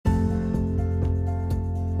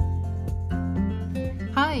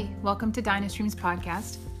Welcome to Dynastreams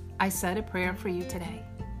Podcast. I said a prayer for you today.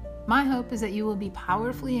 My hope is that you will be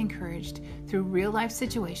powerfully encouraged through real life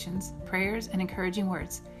situations, prayers, and encouraging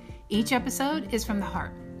words. Each episode is from the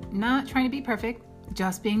heart, not trying to be perfect,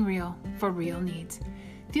 just being real for real needs.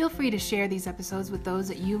 Feel free to share these episodes with those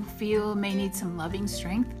that you feel may need some loving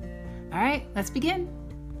strength. All right, let's begin.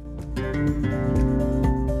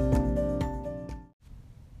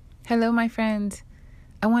 Hello, my friend.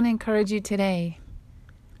 I want to encourage you today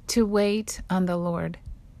to wait on the Lord.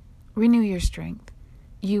 Renew your strength.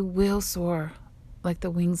 You will soar like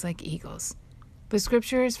the wings like eagles. The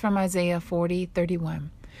scripture is from Isaiah 40:31.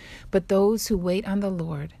 But those who wait on the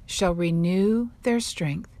Lord shall renew their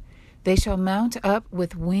strength. They shall mount up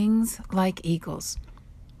with wings like eagles.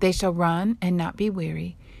 They shall run and not be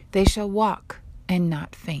weary. They shall walk and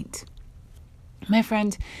not faint. My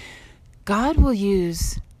friend, God will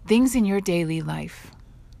use things in your daily life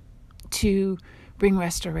to bring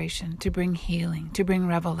restoration, to bring healing, to bring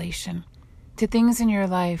revelation, to things in your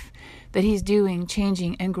life that He's doing,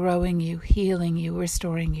 changing and growing you, healing you,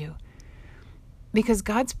 restoring you. Because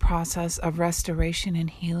God's process of restoration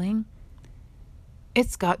and healing,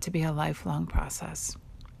 it's got to be a lifelong process.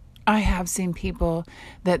 I have seen people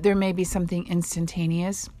that there may be something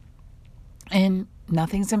instantaneous, and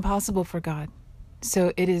nothing's impossible for God.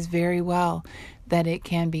 So it is very well that it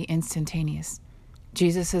can be instantaneous.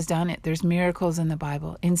 Jesus has done it. There's miracles in the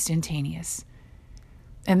Bible, instantaneous.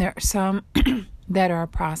 And there are some that are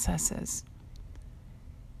processes.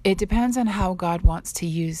 It depends on how God wants to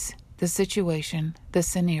use the situation, the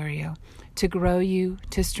scenario, to grow you,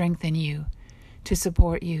 to strengthen you, to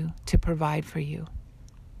support you, to provide for you.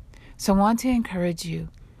 So I want to encourage you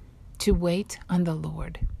to wait on the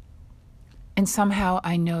Lord. And somehow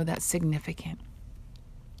I know that's significant.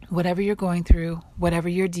 Whatever you're going through, whatever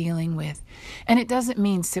you're dealing with. And it doesn't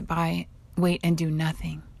mean sit by, wait, and do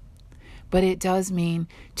nothing. But it does mean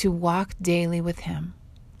to walk daily with Him.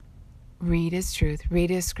 Read His truth, read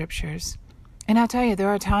His scriptures. And I'll tell you, there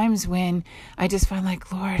are times when I just find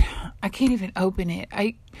like, Lord, I can't even open it.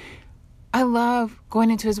 I love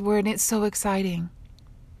going into His Word, and it's so exciting.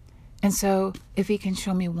 And so if He can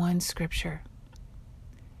show me one scripture.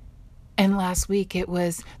 And last week it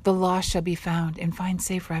was, the lost shall be found and find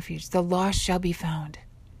safe refuge. The lost shall be found.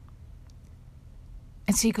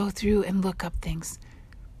 And so you go through and look up things.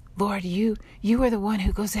 Lord, you are the one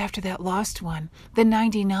who goes after that lost one, the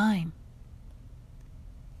 99.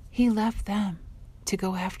 He left them to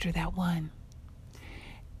go after that one.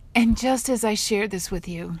 And just as I shared this with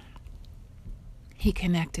you, He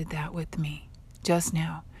connected that with me just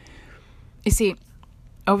now. You see,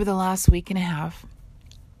 over the last week and a half,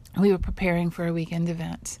 we were preparing for a weekend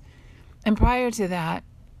event. And prior to that,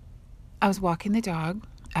 I was walking the dog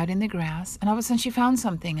out in the grass, and all of a sudden she found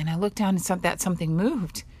something, and I looked down and that something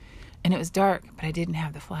moved. And it was dark, but I didn't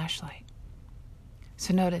have the flashlight.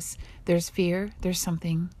 So notice, there's fear, there's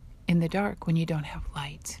something in the dark when you don't have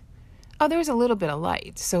light. Oh, there was a little bit of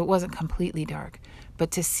light, so it wasn't completely dark.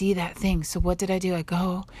 But to see that thing, so what did?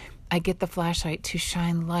 I get the flashlight to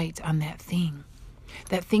shine light on that thing.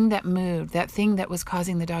 That thing that moved, that thing that was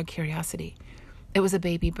causing the dog curiosity. It was a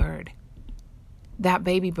baby bird. That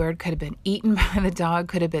baby bird could have been eaten by the dog,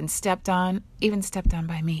 could have been stepped on, even stepped on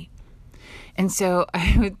by me. And so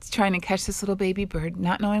I was trying to catch this little baby bird,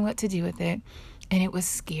 not knowing what to do with it, and it was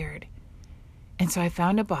scared. And so I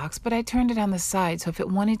found a box, but I turned it on the side, so if it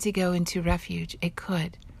wanted to go into refuge, it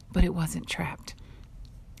could, but it wasn't trapped.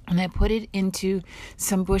 And I put it into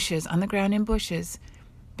some bushes, on the ground in bushes,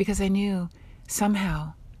 because I knew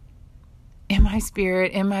somehow, in my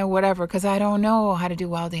spirit, in my whatever, because I don't know how to do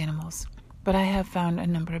wild animals, but I have found a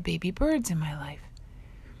number of baby birds in my life.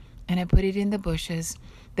 And I put it in the bushes,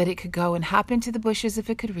 that it could go and hop into the bushes if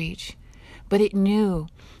it could reach. But it knew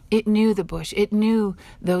the bush. It knew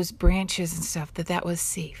those branches and stuff, that was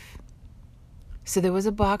safe. So there was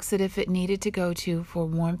a box that if it needed to go to for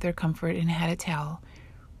warmth or comfort, and had a towel.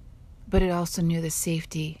 But it also knew the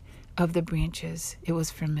safety of the branches. It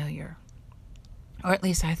was familiar. Or at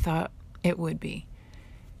least I thought it would be.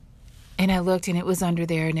 And I looked, and it was under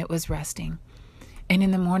there, and it was resting. And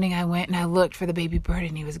in the morning I went and I looked for the baby bird,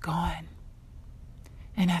 and he was gone.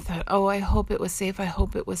 And I thought, oh, I hope it was safe. I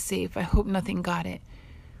hope it was safe. I hope nothing got it.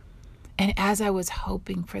 And as I was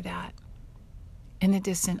hoping for that, in the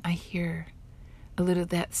distance I hear a little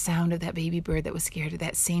that sound of that baby bird that was scared, of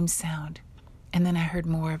that same sound. And then I heard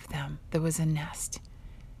more of them. There was a nest.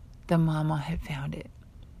 The mama had found it.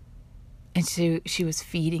 And she was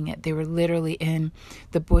feeding it. They were literally in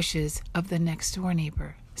the bushes of the next door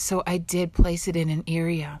neighbor. So I did place it in an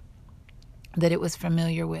area that it was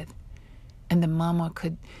familiar with. And the mama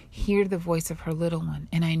could hear the voice of her little one,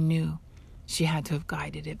 and I knew she had to have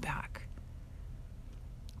guided it back.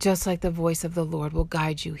 Just like the voice of the Lord will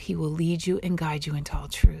guide you, he will lead you and guide you into all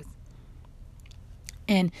truth.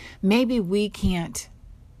 And maybe we can't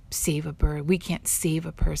save a bird. We can't save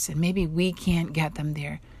a person. Maybe we can't get them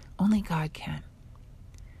there. Only God can.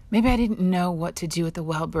 Maybe I didn't know what to do with the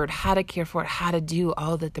wild bird, how to care for it, how to do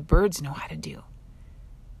all that the birds know how to do.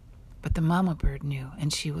 But the mama bird knew,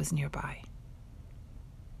 and she was nearby.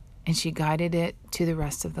 And she guided it to the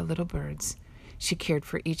rest of the little birds. She cared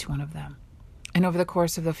for each one of them. And over the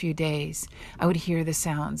course of a few days, I would hear the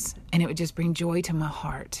sounds, and it would just bring joy to my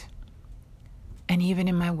heart. And even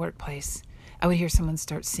in my workplace, I would hear someone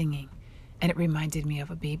start singing, and it reminded me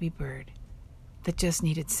of a baby bird that just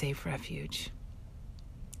needed safe refuge,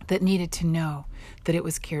 that needed to know that it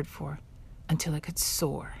was cared for until it could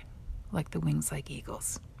soar like the wings like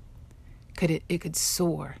eagles. It could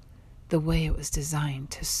soar the way it was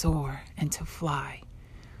designed to soar and to fly.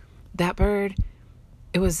 That bird,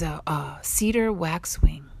 it was a cedar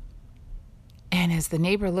waxwing. And as the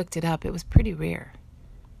neighbor looked it up, it was pretty rare.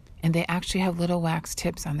 And they actually have little wax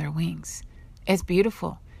tips on their wings. It's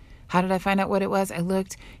beautiful. How did I find out what it was? I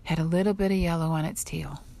looked, had a little bit of yellow on its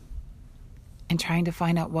tail. And trying to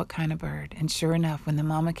find out what kind of bird. And sure enough, when the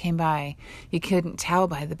mama came by, you couldn't tell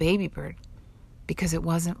by the baby bird because it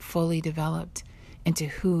wasn't fully developed into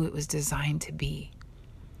who it was designed to be.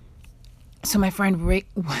 So my friend, wait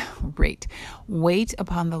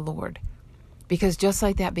upon the Lord. Because just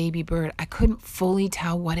like that baby bird, I couldn't fully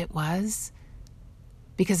tell what it was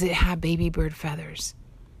because it had baby bird feathers.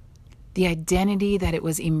 The identity that it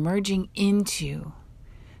was emerging into,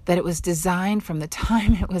 that it was designed from the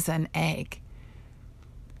time it was an egg.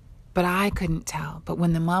 But I couldn't tell. But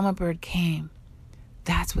when the mama bird came,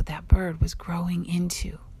 that's what that bird was growing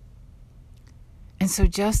into. And so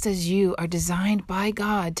just as you are designed by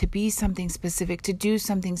God to be something specific, to do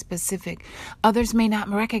something specific, others may not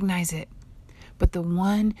recognize it. But the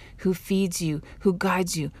one who feeds you, who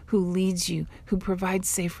guides you, who leads you, who provides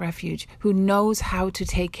safe refuge, who knows how to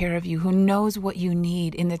take care of you, who knows what you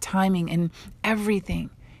need in the timing and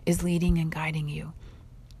everything is leading and guiding you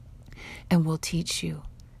and will teach you.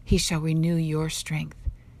 He shall renew your strength,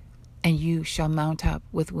 and you shall mount up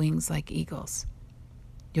with wings like eagles.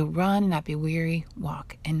 You'll run and not be weary,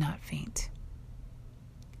 walk and not faint.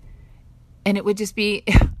 And it would just be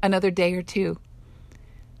another day or two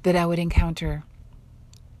that I would encounter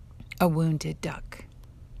a wounded duck.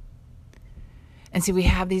 And see, we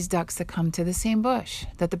have these ducks that come to the same bush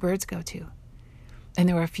that the birds go to. And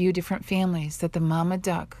there were a few different families that the mama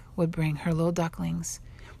duck would bring her little ducklings.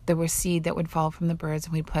 There was seed that would fall from the birds,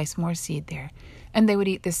 and we'd place more seed there. And they would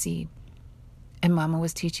eat the seed. And mama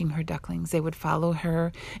was teaching her ducklings. They would follow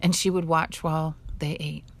her, and she would watch while they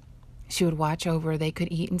ate. She would watch over. They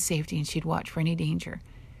could eat in safety, and she'd watch for any danger.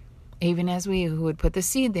 Even as we who would put the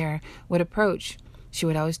seed there would approach, she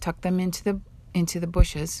would always tuck them into the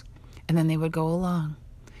bushes, and then they would go along.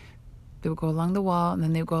 They would go along the wall, and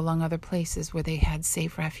then they would go along other places where they had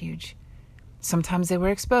safe refuge. Sometimes they were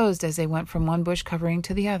exposed as they went from one bush covering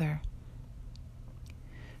to the other.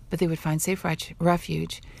 But they would find safe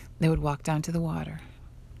refuge. They would walk down to the water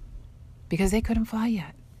because they couldn't fly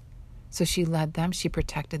yet. So she led them, she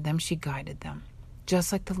protected them, she guided them,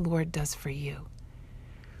 just like the Lord does for you.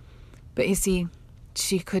 But you see,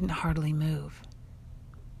 she couldn't hardly move.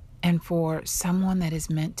 And for someone that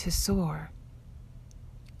is meant to soar,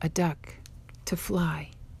 a duck to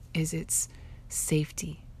fly is its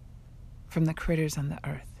safety from the critters on the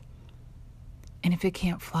earth. And if it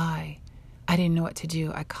can't fly, I didn't know what to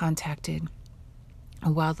do. I contacted a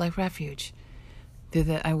wildlife refuge.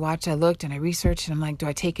 I looked, and I researched, and I'm like, do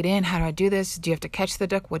I take it in? How do I do this? Do you have to catch the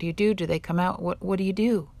duck? What do you do? Do they come out? What do you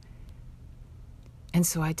do? And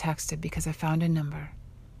so I texted because I found a number,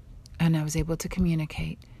 and I was able to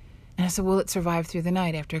communicate. And I said, will it survive through the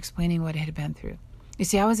night, after explaining what it had been through? You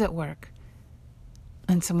see, I was at work,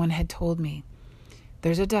 and someone had told me,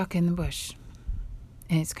 there's a duck in the bush,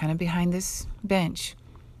 and it's kind of behind this bench,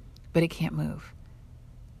 but it can't move.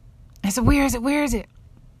 I said, where is it? Where is it?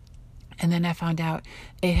 And then I found out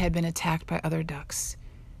it had been attacked by other ducks.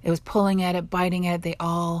 It was pulling at it, biting at it. They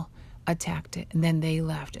all attacked it, and then they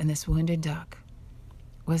left, and this wounded duck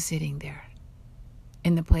was sitting there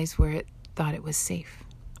in the place where it thought it was safe.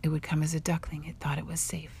 It would come as a duckling. It thought it was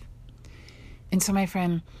safe. And so my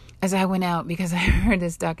friend, as I went out, because I heard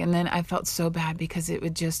this duck, and then I felt so bad because it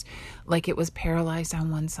would just, like it was paralyzed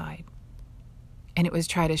on one side. And it was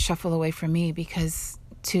trying to shuffle away from me because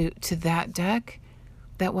to that duck,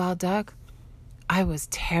 that wild duck, I was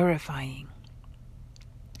terrifying.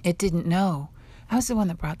 It didn't know. I was the one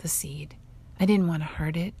that brought the seed. I didn't want to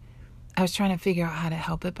hurt it. I was trying to figure out how to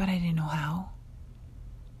help it, but I didn't know how.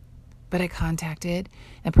 But I contacted,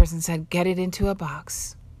 and the person said, get it into a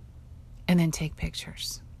box and then take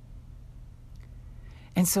pictures.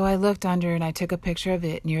 And so I looked under and I took a picture of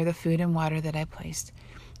it near the food and water that I placed.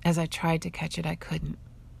 As I tried to catch it, I couldn't.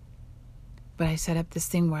 But I set up this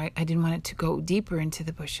thing where I didn't want it to go deeper into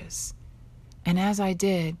the bushes. And as I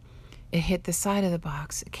did, it hit the side of the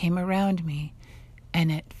box, it came around me,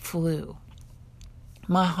 and it flew.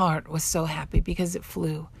 My heart was so happy because it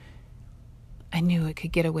flew. I knew it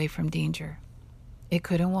could get away from danger. It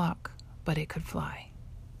couldn't walk, but it could fly.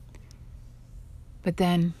 But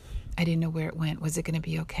then I didn't know where it went. Was it going to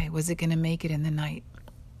be okay? Was it going to make it in the night?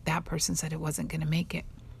 That person said it wasn't going to make it.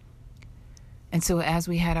 And so as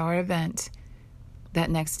we had our event that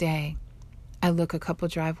next day, I look a couple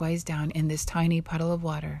driveways down in this tiny puddle of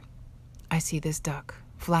water. I see this duck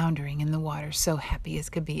floundering in the water, so happy as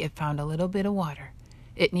could be. It found a little bit of water.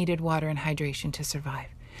 It needed water and hydration to survive.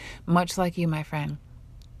 Much like you, my friend.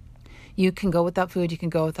 You can go without food. You can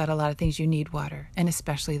go without a lot of things. You need water, and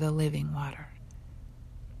especially the living water.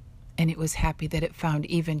 And it was happy that it found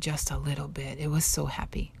even just a little bit. It was so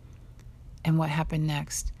happy. And what happened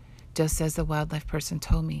next? Just as the wildlife person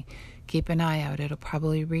told me, keep an eye out. It'll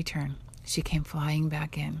probably return. She came flying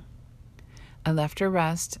back in. I left her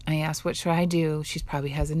rest. I asked, what should I do? She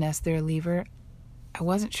probably has a nest there. Leave her. I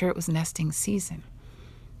wasn't sure it was nesting season.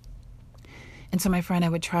 And so my friend, I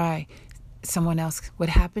would try. Someone else would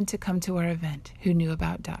happen to come to our event who knew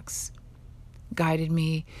about ducks. Guided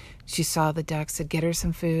me. She saw the ducks, said, get her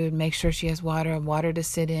some food, make sure she has water to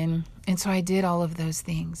sit in. And so I did all of those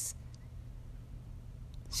things.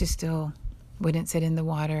 She still wouldn't sit in the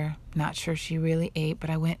water. Not sure she really ate, but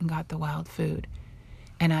I went and got the wild food.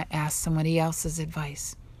 And I asked somebody else's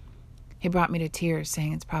advice. He brought me to tears,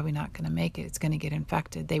 saying it's probably not going to make it. It's going to get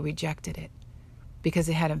infected. They rejected it. Because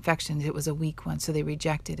it had infections, it was a weak one, so they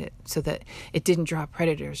rejected it so that it didn't draw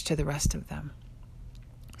predators to the rest of them.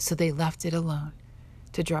 So they left it alone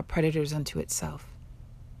to draw predators unto itself.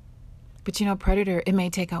 But predator, it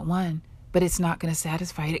may take out one, but it's not going to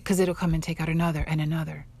satisfy it because it'll come and take out another and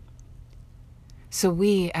another. So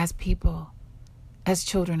we, as people, as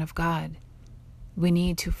children of God, we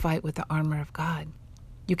need to fight with the armor of God.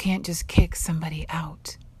 You can't just kick somebody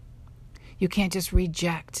out. You can't just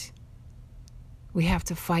reject. We have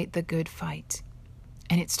to fight the good fight.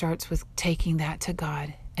 And it starts with taking that to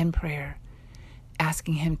God in prayer,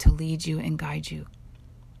 asking Him to lead you and guide you.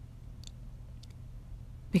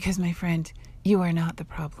 Because, my friend, you are not the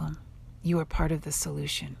problem. You are part of the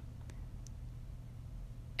solution.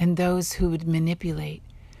 And those who would manipulate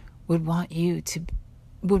would want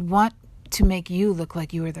to make you look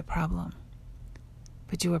like you are the problem.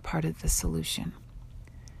 But you are part of the solution.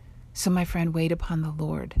 So, my friend, wait upon the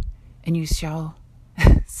Lord, and you shall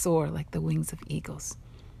soar like the wings of eagles.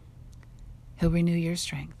 He'll renew your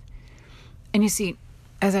strength. And you see,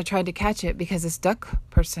 as I tried to catch it, because this duck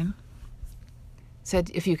person said,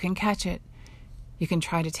 if you can catch it, you can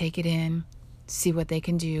try to take it in, see what they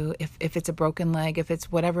can do. If it's a broken leg, if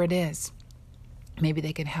it's whatever it is, maybe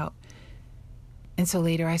they could help. And so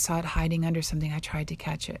later I saw it hiding under something. I tried to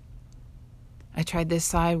catch it. I tried this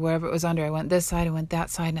side, wherever it was under. I went this side, I went that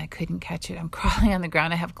side, and I couldn't catch it. I'm crawling on the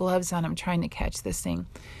ground. I have gloves on. I'm trying to catch this thing.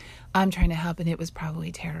 I'm trying to help, and it was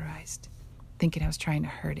probably terrorized, thinking I was trying to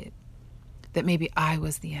hurt it, that maybe I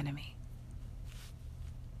was the enemy.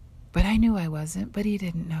 But I knew I wasn't, but he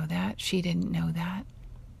didn't know that. She didn't know that.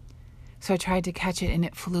 So I tried to catch it, and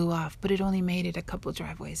it flew off, but it only made it a couple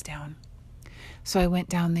driveways down. So I went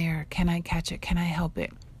down there. Can I catch it? Can I help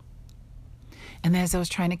it? And as I was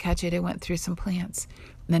trying to catch it, it went through some plants.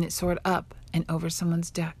 And then it soared up and over someone's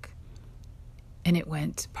deck. And it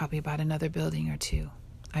went probably about another building or two.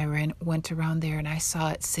 I went around there and I saw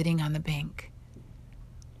it sitting on the bank,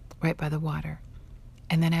 right by the water.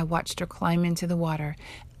 And then I watched her climb into the water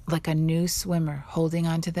like a new swimmer, holding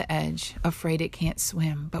onto the edge, afraid it can't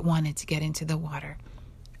swim, but wanted to get into the water.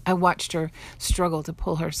 I watched her struggle to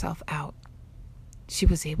pull herself out. She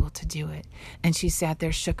was able to do it. And she sat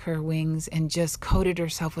there, shook her wings, and just coated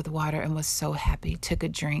herself with water and was so happy, took a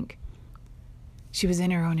drink. She was in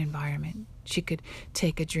her own environment. She could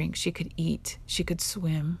take a drink. She could eat. She could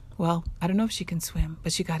swim. Well, I don't know if she can swim,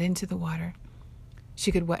 but she got into the water.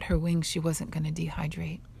 She could wet her wings. She wasn't going to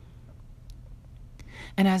dehydrate.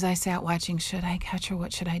 And as I sat watching, should I catch her?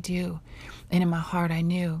 What should I do? And in my heart, I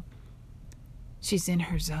knew she's in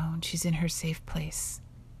her zone. She's in her safe place.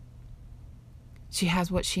 She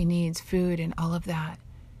has what she needs, food and all of that.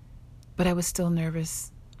 But I was still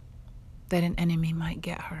nervous that an enemy might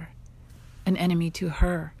get her. An enemy to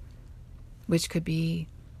her, which could be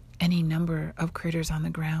any number of critters on the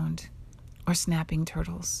ground or snapping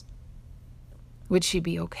turtles. Would she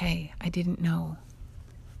be okay? I didn't know.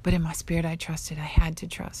 But in my spirit, I trusted. I had to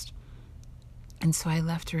trust. And so I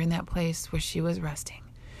left her in that place where she was resting.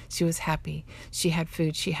 She was happy. She had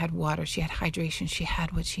food. She had water. She had hydration. She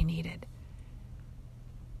had what she needed.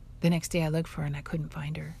 The next day I looked for her and I couldn't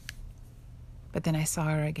find her. But then I saw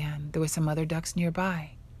her again. There were some other ducks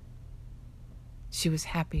nearby. She was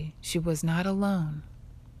happy. She was not alone.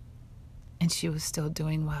 And she was still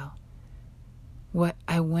doing well. What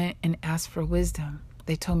I went and asked for wisdom,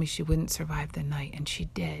 they told me she wouldn't survive the night, and she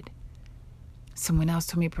did. Someone else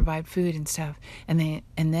told me to provide food and stuff. And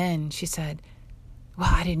then she said, well,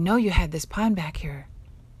 I didn't know you had this pond back here.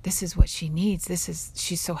 This is what she needs.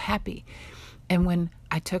 She's so happy. And when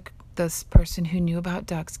I took this person who knew about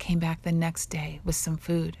ducks, came back the next day with some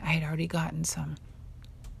food. I had already gotten some.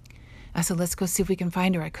 I said, let's go see if we can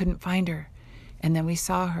find her. I couldn't find her. And then we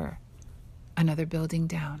saw her another building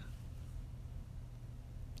down.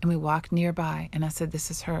 And we walked nearby, and I said, this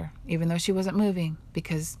is her, even though she wasn't moving,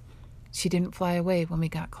 because she didn't fly away when we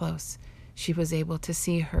got close. She was able to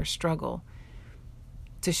see her struggle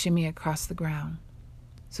to shimmy across the ground.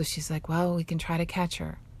 So she's like, well, we can try to catch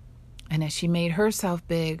her. And as she made herself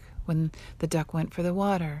big when the duck went for the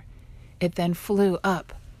water, it then flew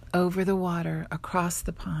up over the water across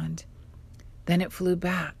the pond. Then it flew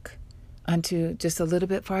back onto just a little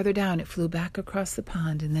bit farther down. It flew back across the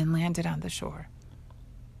pond and then landed on the shore.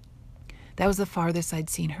 That was the farthest I'd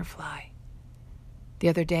seen her fly. The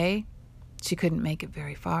other day, she couldn't make it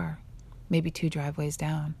very far, maybe 2 driveways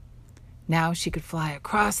down. Now she could fly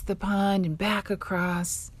across the pond and back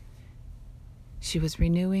across. She was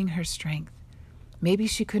renewing her strength. Maybe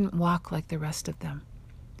she couldn't walk like the rest of them.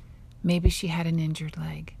 Maybe she had an injured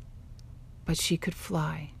leg. But she could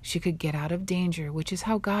fly. She could get out of danger, which is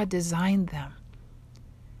how God designed them.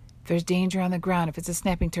 If there's danger on the ground, if it's a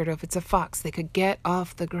snapping turtle, if it's a fox, they could get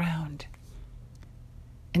off the ground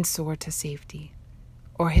and soar to safety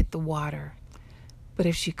or hit the water. But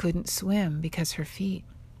if she couldn't swim because her feet,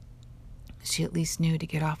 she at least knew to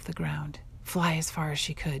get off the ground, fly as far as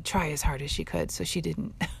she could, try as hard as she could so she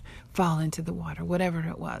didn't fall into the water, whatever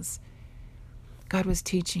it was. God was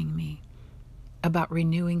teaching me about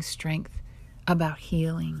renewing strength, about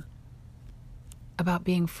healing, about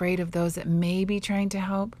being afraid of those that may be trying to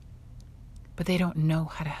help, but they don't know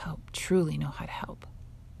how to help, truly know how to help.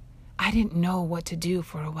 I didn't know what to do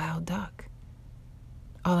for a wild duck.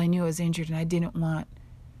 All I knew was injured, and I didn't want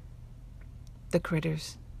the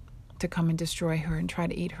critters to come and destroy her and try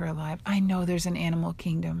to eat her alive. I know there's an animal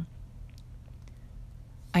kingdom.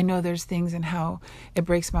 I know there's things and how it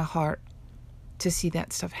breaks my heart to see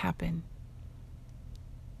that stuff happen.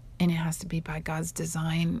 And it has to be by God's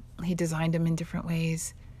design. He designed them in different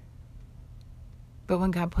ways. But when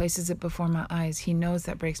God places it before my eyes, He knows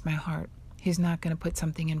that breaks my heart. He's not going to put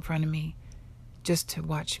something in front of me just to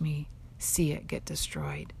watch me see it get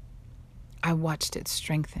destroyed. I watched it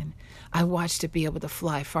strengthen. I watched it be able to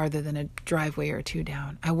fly farther than a driveway or 2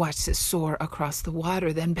 down. I watched it soar across the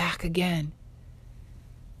water, then back again.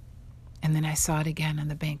 And then I saw it again on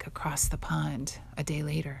the bank across the pond a day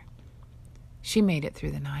later. She made it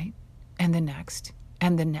through the night, and the next,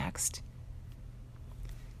 and the next.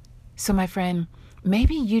 So my friend,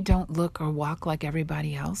 maybe you don't look or walk like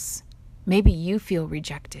everybody else. Maybe you feel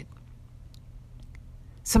rejected.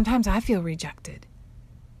 Sometimes I feel rejected.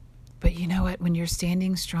 But you know what? When you're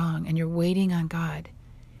standing strong and you're waiting on God,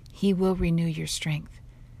 He will renew your strength.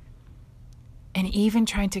 And even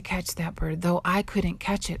trying to catch that bird, though I couldn't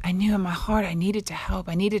catch it, I knew in my heart I needed to help.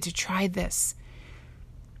 I needed to try this.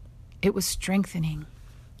 It was strengthening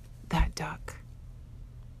that duck.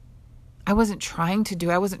 I wasn't trying to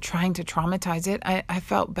traumatize it. I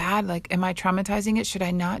felt bad. Like, am I traumatizing it? Should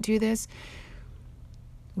I not do this?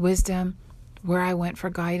 Wisdom, where I went for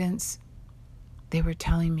guidance, they were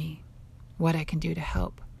telling me what I can do to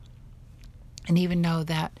help. And even though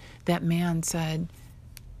that man said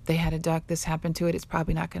they had a duck, this happened to it, it's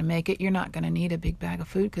probably not going to make it. You're not going to need a big bag of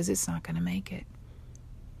food because it's not going to make it.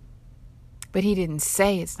 But he didn't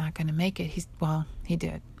say it's not going to make it. He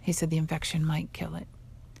did. He said the infection might kill it.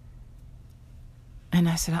 And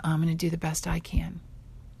I said, I'm going to do the best I can.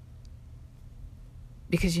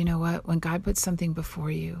 Because you know what? When God puts something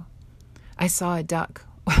before you, I saw a duck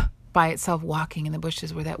by itself walking in the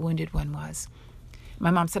bushes where that wounded one was. My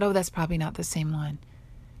mom said, that's probably not the same one.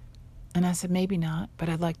 And I said, maybe not, but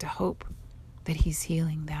I'd like to hope that He's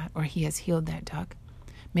healing that, or He has healed that duck.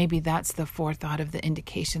 Maybe that's the forethought of the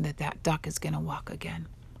indication that that duck is going to walk again.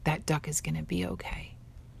 That duck is going to be okay.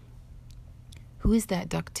 Who is that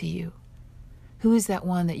duck to you? Who is that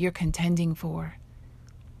one that you're contending for?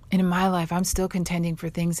 And in my life, I'm still contending for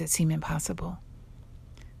things that seem impossible.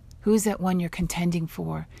 Who's that one you're contending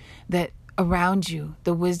for that around you,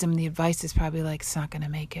 the wisdom, the advice is probably like, it's not going to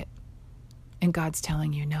make it. And God's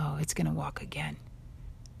telling you, no, it's going to walk again.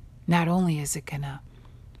 Not only is it going to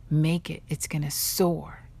make it, it's going to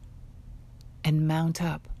soar and mount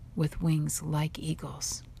up with wings like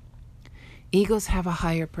eagles. Eagles have a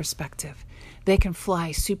higher perspective. They can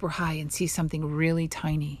fly super high and see something really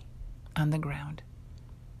tiny on the ground.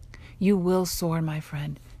 You will soar, my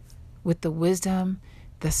friend, with the wisdom,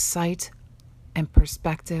 the sight, and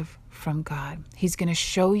perspective from God. He's going to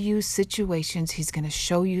show you situations. He's going to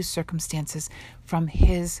show you circumstances from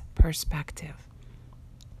His perspective.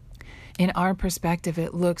 In our perspective,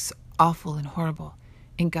 it looks awful and horrible.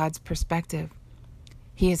 In God's perspective,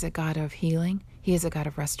 He is a God of healing. He is a God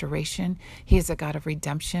of restoration. He is a God of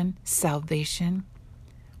redemption, salvation,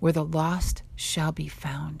 where the lost shall be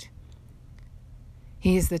found.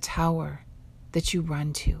 He is the tower that you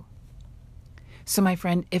run to. So, my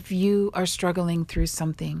friend, if you are struggling through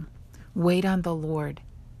something, wait on the Lord.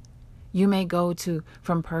 You may go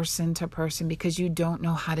from person to person because you don't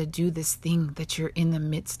know how to do this thing that you're in the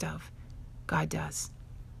midst of. God does.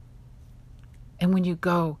 And when you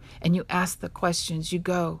go and you ask the questions, you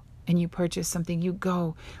go and you purchase something, you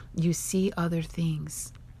go, you see other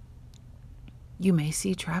things. You may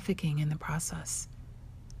see trafficking in the process.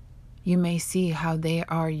 You may see how they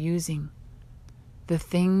are using the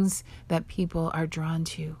things that people are drawn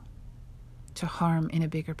to harm in a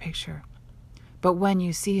bigger picture. But when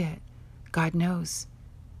you see it, God knows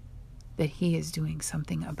that He is doing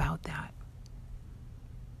something about that.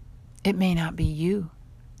 It may not be you.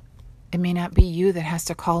 It may not be you that has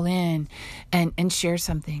to call in and share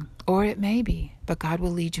something. Or it may be, but God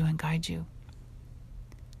will lead you and guide you.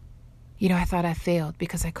 You know, I thought I failed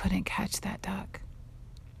because I couldn't catch that duck.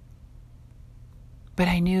 But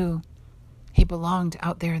I knew he belonged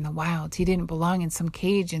out there in the wild. He didn't belong in some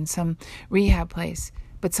cage in some rehab place,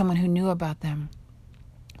 but someone who knew about them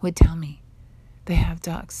would tell me. They have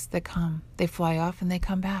ducks that come. They fly off and they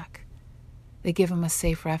come back. They give them a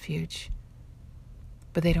safe refuge,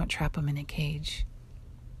 but they don't trap them in a cage.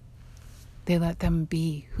 They let them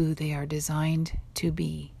be who they are designed to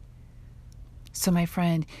be. So, my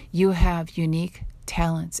friend, you have unique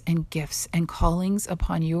talents and gifts and callings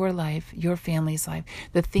upon your life, your family's life.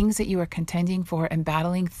 The things that you are contending for and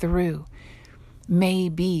battling through may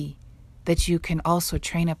be that you can also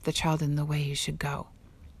train up the child in the way he should go.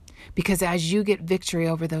 Because as you get victory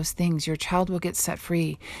over those things, your child will get set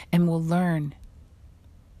free and will learn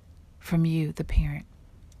from you, the parent,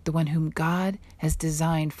 the one whom God has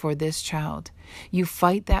designed for this child. You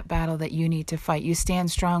fight that battle that you need to fight. You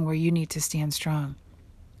stand strong where you need to stand strong.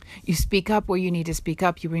 You speak up where you need to speak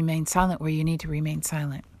up. You remain silent where you need to remain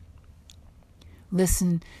silent.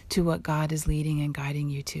 Listen to what God is leading and guiding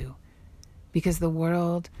you to. Because the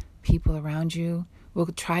world, people around you, will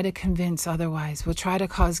try to convince otherwise, will try to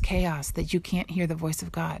cause chaos that you can't hear the voice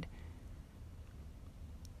of God.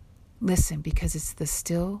 Listen, because it's the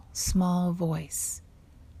still, small voice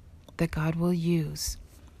that God will use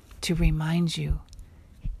to remind you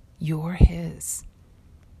you're His.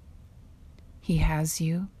 He has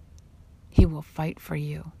you. He will fight for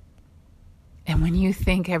you. And when you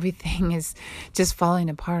think everything is just falling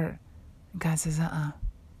apart, God says,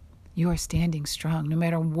 you are standing strong, no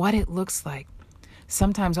matter what it looks like.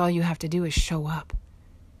 Sometimes all you have to do is show up.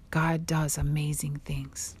 God does amazing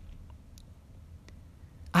things.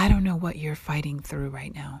 I don't know what you're fighting through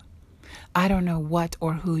right now. I don't know what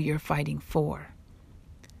or who you're fighting for.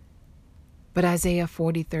 But Isaiah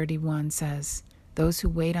 40:31 says, those who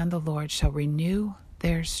wait on the Lord shall renew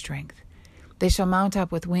their strength. They shall mount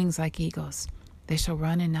up with wings like eagles. They shall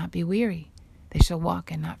run and not be weary. They shall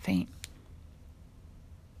walk and not faint.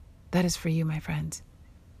 That is for you, my friends.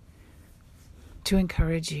 To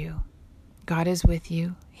encourage you. God is with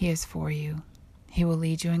you. He is for you. He will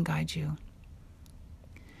lead you and guide you.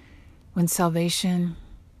 When salvation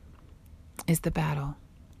is the battle,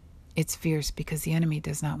 it's fierce because the enemy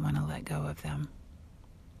does not want to let go of them.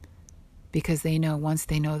 Because they know, once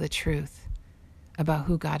they know the truth about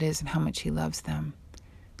who God is and how much He loves them,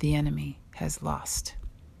 the enemy has lost.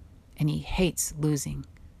 And he hates losing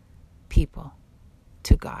people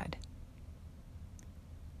to God.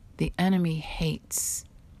 The enemy hates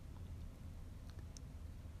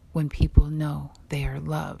when people know they are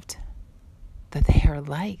loved, that they are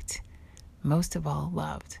liked, most of all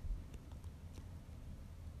loved.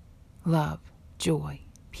 Love, joy,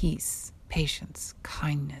 peace, patience,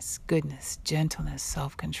 kindness, goodness, gentleness,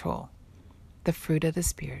 self-control. The fruit of the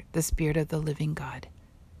Spirit of the living God.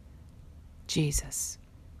 Jesus.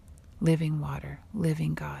 living water,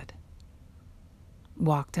 living God,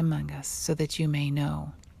 walked among us so that you may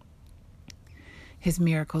know His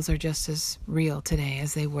miracles are just as real today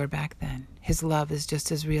as they were back then. His love is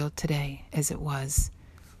just as real today as it was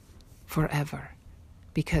forever,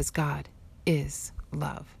 because God is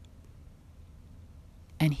love.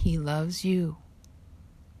 And He loves you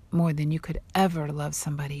more than you could ever love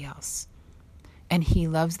somebody else. And He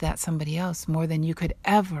loves that somebody else more than you could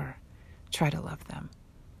ever try to love them.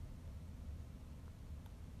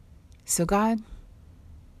 So God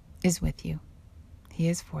is with you. He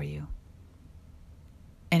is for you.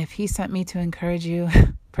 And if He sent me to encourage you,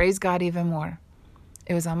 praise God even more.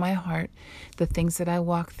 It was on my heart. The things that I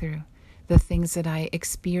walk through, the things that I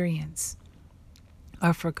experience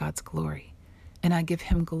are for God's glory. And I give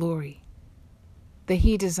Him glory that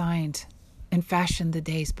He designed and fashioned the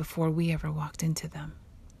days before we ever walked into them.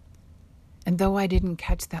 And though I didn't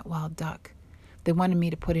catch that wild duck, they wanted me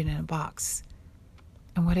to put it in a box.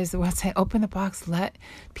 And what does the word say? Open the box. Let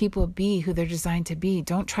people be who they're designed to be.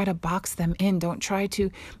 Don't try to box them in. Don't try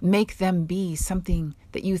to make them be something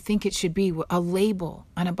that you think it should be, a label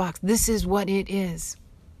on a box. This is what it is.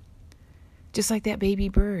 Just like that baby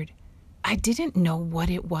bird. I didn't know what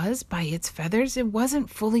it was by its feathers. It wasn't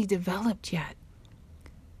fully developed yet.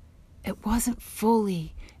 It wasn't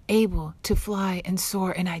fully able to fly and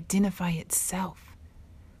soar and identify itself.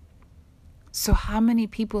 So how many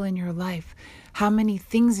people in your life, how many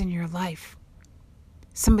things in your life,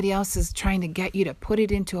 somebody else is trying to get you to put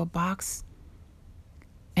it into a box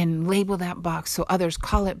and label that box so others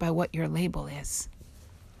call it by what your label is?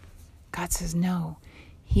 God says, no,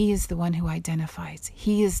 He is the one who identifies.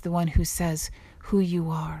 He is the one who says who you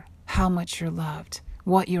are, how much you're loved,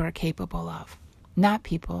 what you are capable of. Not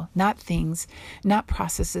people, not things, not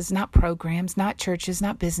processes, not programs, not churches,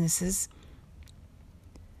 not businesses.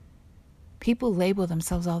 People label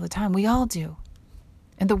themselves all the time. We all do.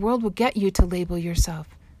 And the world will get you to label yourself.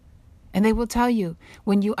 And they will tell you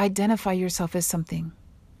when you identify yourself as something,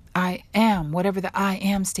 I am, whatever the I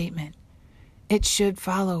am statement, it should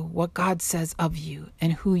follow what God says of you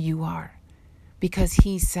and who you are. Because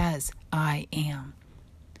He says, I am.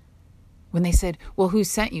 When they said, well, who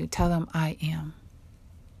sent you? Tell them, I am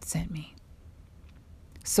sent me.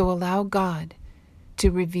 So allow God to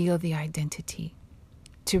reveal the identity,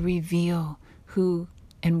 to reveal who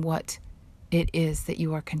and what it is that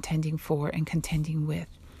you are contending for and contending with.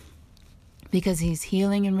 Because He's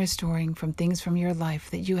healing and restoring from things from your life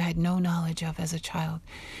that you had no knowledge of as a child.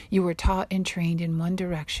 You were taught and trained in one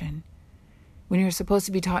direction when you're supposed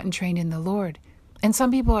to be taught and trained in the Lord. And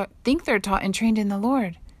some people think they're taught and trained in the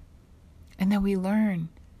Lord. And then we learn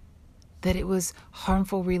that it was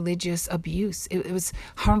harmful religious abuse. It was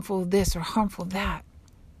harmful this or harmful that.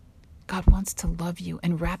 God wants to love you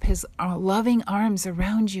and wrap His loving arms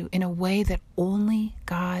around you in a way that only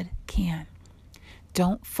God can.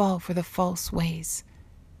 Don't fall for the false ways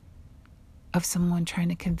of someone trying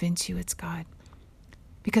to convince you it's God.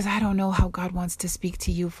 Because I don't know how God wants to speak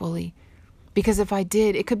to you fully. Because if I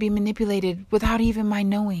did, it could be manipulated without even my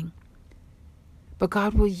knowing. But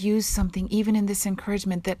God will use something even in this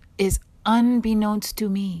encouragement that is unbeknownst to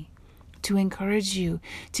me to encourage you,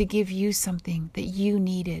 to give you something that you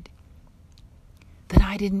needed that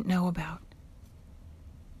I didn't know about.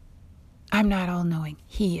 I'm not all-knowing.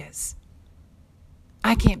 He is.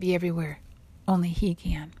 I can't be everywhere. Only He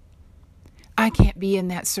can. I can't be in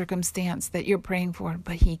that circumstance that you're praying for,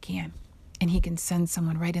 but He can. And He can send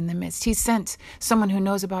someone right in the midst. He sent someone who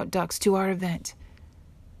knows about ducks to our event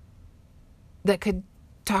that could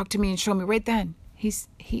talk to me and show me right then. He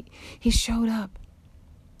showed up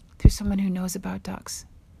through someone who knows about ducks.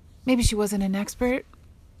 Maybe she wasn't an expert.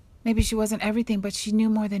 Maybe she wasn't everything, but she knew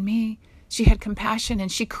more than me. She had compassion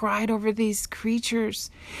and she cried over these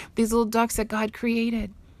creatures, these little ducks that God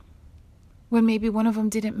created. When maybe one of them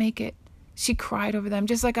didn't make it, she cried over them,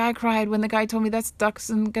 just like I cried when the guy told me that duck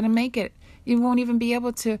isn't going to make it. You won't even be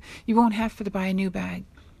able to, you won't have to buy a new bag.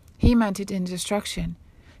 He meant it in destruction.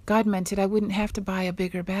 God meant it. I wouldn't have to buy a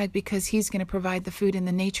bigger bag because He's going to provide the food in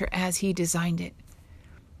the nature as He designed it.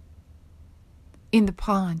 In the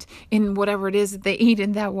pond, in whatever it is that they eat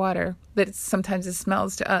in that water, that sometimes it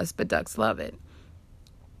smells to us, but ducks love it.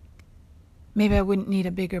 Maybe I wouldn't need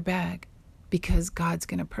a bigger bag because God's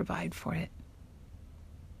going to provide for it.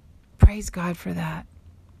 Praise God for that.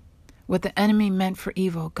 What the enemy meant for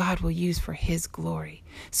evil, God will use for His glory.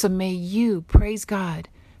 So may you praise God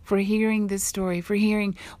for hearing this story, for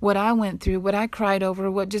hearing what I went through, what I cried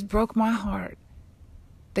over, what just broke my heart,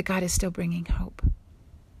 that God is still bringing hope.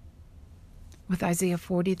 with Isaiah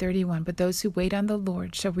 40:31. But those who wait on the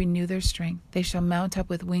Lord shall renew their strength. They shall mount up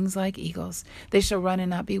with wings like eagles. They shall run and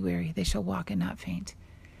not be weary. They shall walk and not faint.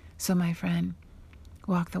 So, my friend,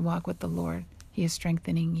 walk the walk with the Lord. He is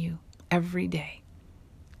strengthening you every day.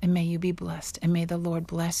 And may you be blessed. And may the Lord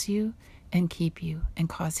bless you and keep you and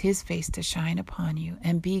cause his face to shine upon you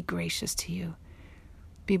and be gracious to you.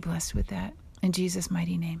 Be blessed with that. In Jesus'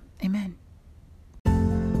 mighty name, amen.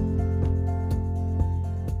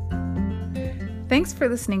 Thanks for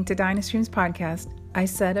listening to Dynastream's podcast, I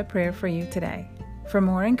Said a Prayer for You Today. For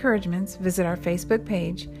more encouragements, visit our Facebook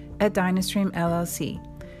page at Dynastream LLC.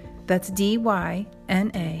 That's DYNASTREAM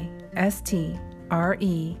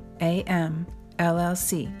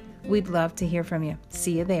LLC. We'd love to hear from you.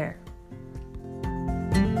 See you there.